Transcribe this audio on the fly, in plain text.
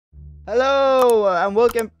Hello and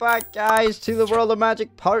welcome back, guys, to the World of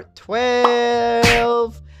Magic Part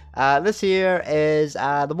 12. This here is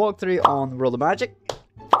the walkthrough on World of Magic.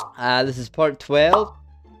 This is Part 12.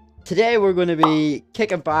 Today we're going to be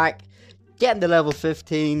kicking back, getting to level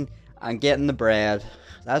 15, and getting the bread.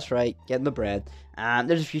 That's right, getting the bread.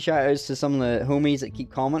 There's a few shout outs to some of the homies that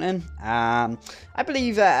keep commenting. I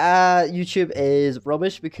believe that YouTube is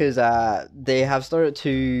rubbish because they have started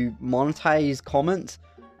to monetize comments.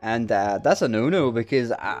 And that's a no-no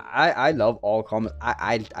because I love all comments.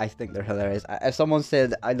 I think they're hilarious. If someone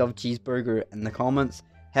said I love cheeseburger in the comments,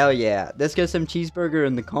 hell yeah. Let's get some cheeseburger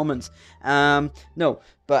in the comments. No,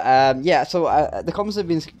 but yeah, so the comments have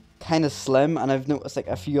been kind of slim, and I've noticed like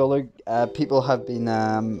a few other people have been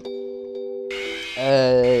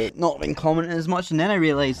not been commenting as much, and then I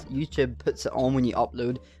realized YouTube puts it on when you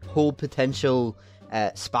upload whole potential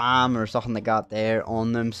spam or something like that there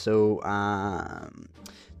on them. So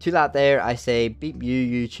to that there, I say beep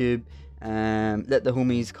you, YouTube. Let the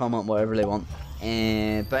homies comment whatever they want.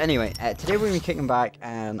 But anyway, today we're going to be kicking back,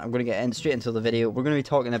 and I'm going to get straight into the video. We're going to be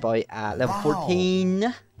talking about level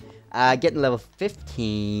 14, getting level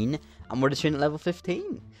 15, and we're just training at level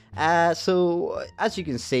 15. So as you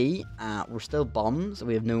can see, we're still bums.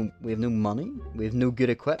 We have no money. We have no good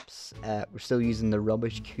equips. We're still using the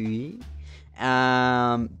rubbish QE.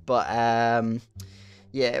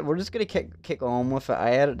 Yeah, we're just gonna kick on with it.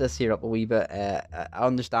 I edited this here up a wee bit. I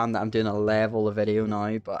understand that I'm doing a level of video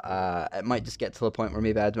now, but it might just get to the point where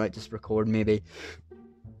maybe I might just record maybe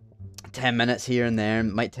 10 minutes here and there. It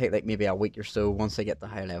might take like maybe a week or so once I get the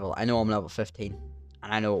higher level. I know I'm level 15,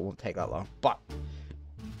 and I know it won't take that long, but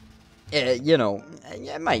you know,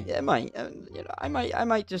 it might. You know, I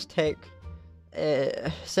might just take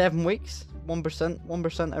 7 weeks,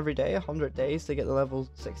 1% every day, 100 days to get to level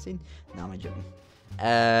 16. No, I'm joking.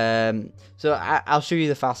 So I'll show you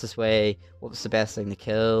the fastest way, what's the best thing to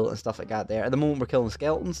kill and stuff like that there. At the moment we're killing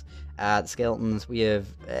skeletons. The skeletons, we have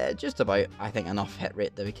just about, I think, enough hit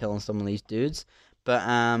rate to be killing some of these dudes.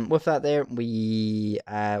 But with that there, we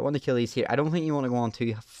want to kill these here. I don't think you want to go on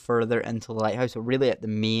too further into the lighthouse. We're really at the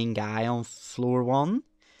main guy on floor 1,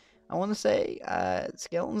 I want to say.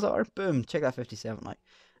 Skeletons are, boom, check that 57 out.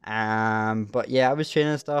 But yeah, I was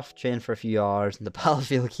training trained for a few hours, and the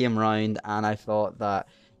battlefield came around, and I thought that,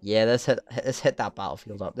 yeah, let's hit that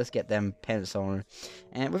battlefield up. Let's get them pens on.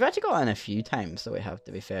 And we've actually got in a few times, so we have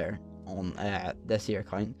to be fair on this year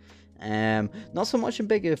account. Not so much in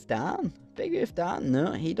Big Oof Dan. Big Oof Dan,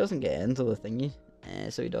 no, he doesn't get into the thingy,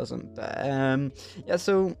 so he doesn't. But yeah,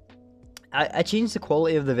 so I changed the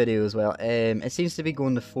quality of the video as well. It seems to be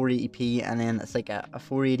going to 480p, and then it's like a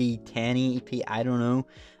 480 1080p. I don't know.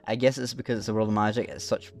 I guess it's because it's a World of Magic. It's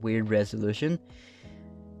such weird resolution.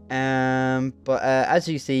 But as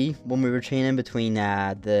you see, when we were training between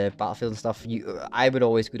the battlefield and stuff, I would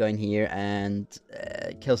always go down here and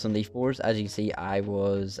kill some leaf boars. As you can see, I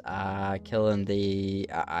was killing the.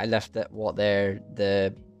 I left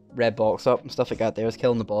the red box up and stuff like that there. I was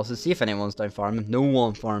killing the bosses, see if anyone's down farming. No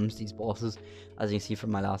one farms these bosses, as you can see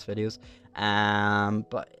from my last videos.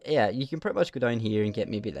 But yeah, you can pretty much go down here and get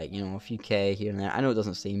maybe like, you know, a few K here and there. I know it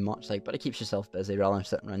doesn't seem much, like, but it keeps yourself busy rather than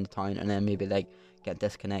sitting around the town and then maybe like get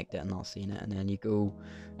disconnected and not seeing it, and then you go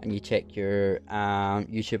and you check your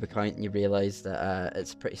YouTube account and you realize that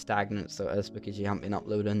it's pretty stagnant. So it is because you haven't been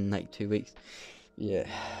uploading in like 2 weeks. Yeah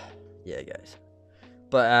guys.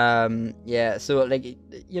 But yeah, so like,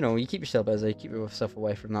 you know, you keep yourself busy, keep yourself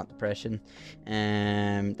away from that depression.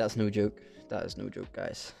 That's no joke. That is no joke,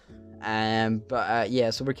 guys. But yeah,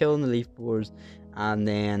 so we're killing the leaf boars, and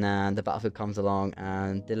then the battlefield comes along,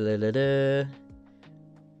 and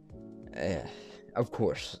of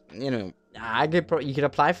course, you know, you could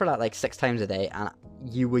apply for that like 6 times a day, and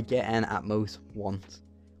you would get in at most once.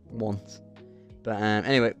 But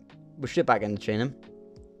anyway, we're straight back into training.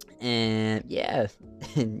 And yeah,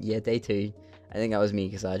 yeah, day 2. I think that was me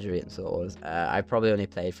exaggerating, so it was. I probably only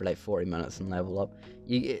played for like 40 minutes and level up.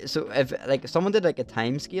 So if like someone did like a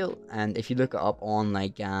time scale, and if you look it up on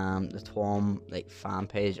like the Twom like fan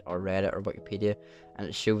page or Reddit or Wikipedia, and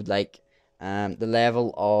it showed like the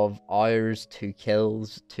level of hours to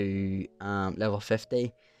kills to level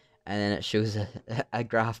 50, and then it shows a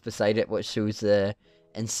graph beside it which shows the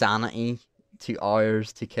insanity to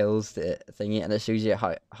hours to kills the thingy, and it shows you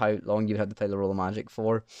how long you would have to play the World of Magic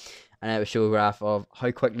for, and it would show a graph of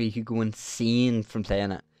how quickly you could go insane from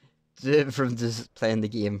playing it, from just playing the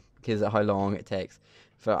game, because of how long it takes.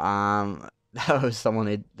 But that was someone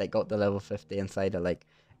who like got to level 50 inside of like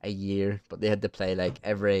a year, but they had to play like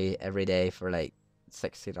every day for like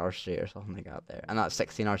 16 hours straight or something like that there, and that's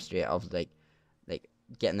 16 hours straight of like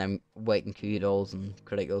getting them waiting kudos and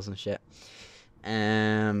criticals and shit.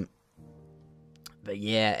 But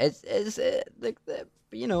yeah, it's like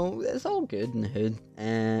you know, it's all good in the hood.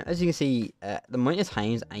 As you can see, the amount of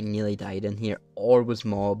times I nearly died in here, or was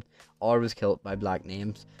mobbed, or was killed by black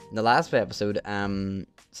names. In the last episode,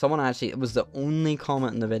 someone actually, it was the only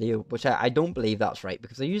comment in the video, which I don't believe that's right,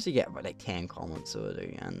 because I usually get about like 10 comments, so I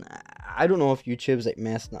do, and I don't know if YouTube's like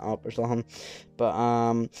messing it up or something, but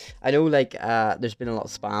I know like there's been a lot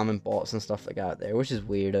of spam and bots and stuff like that there, which is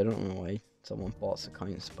weird. I don't know why someone bots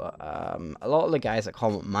accounts, but a lot of the guys that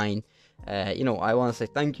comment mine, you know, I want to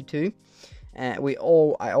say thank you to.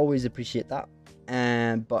 I always appreciate that.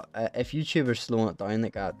 But if YouTube are slowing it down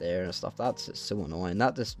like that there and stuff, that's just so annoying.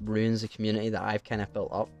 That just ruins the community that I've kind of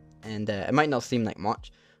built up. And it might not seem like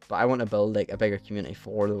much, but I want to build like a bigger community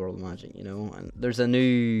for the World of Magic, you know. And there's a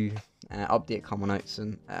new update coming out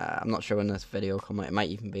soon. I'm not sure when this video will come out. It might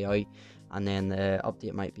even be out, and then the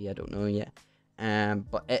update might be, I don't know yet.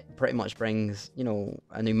 But it pretty much brings, you know,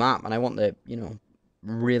 a new map, and I want to, you know,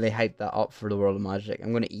 really hype that up for the World of Magic.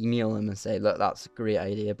 I'm going to email them and say, look, that's a great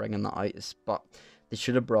idea bringing that out, but they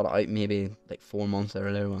should have brought it out maybe like 4 months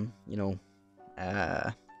earlier when, you know,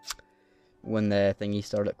 when the thingy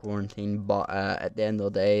started quarantine. But at the end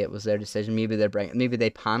of the day, it was their decision. Maybe they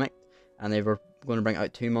panicked and they were going to bring it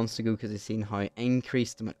out 2 months ago because they seen how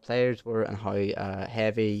increased the players were and how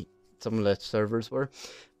heavy some of the servers were.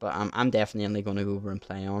 But I'm definitely going to go over and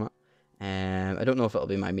play on it. I don't know if it'll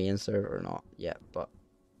be my main server or not yet, but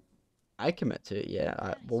I commit to it. Yeah,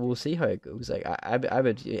 well, we'll see how it goes. Like I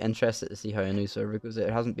would be interested to see how a new server goes.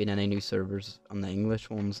 There hasn't been any new servers on the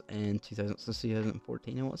English ones in since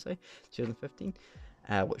 2014. I want to say 2015,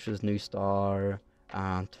 which was New Star,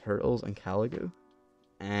 Turtles, and Caligo.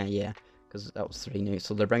 Yeah, because that was 3 new.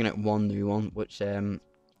 So they're bringing out 1 new one, which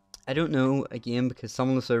I don't know again because some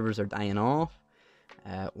of the servers are dying off.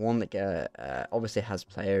 One that obviously has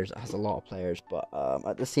players, it has a lot of players, but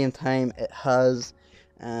at the same time it has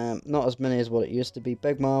not as many as what it used to be.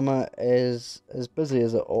 Big Mama is as busy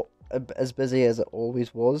as it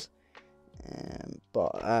always was,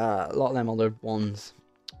 but a lot of them other ones,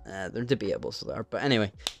 they're debatable, so there. But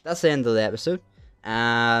anyway, that's the end of the episode.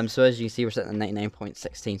 So as you can see, we're sitting at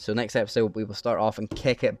 99.16. So next episode we will start off and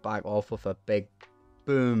kick it back off with a big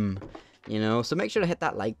boom. You know, so make sure to hit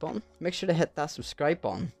that like button, make sure to hit that subscribe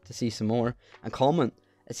button to see some more, and comment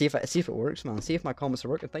and see if it works, man. See if my comments are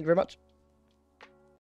working. Thank you very much.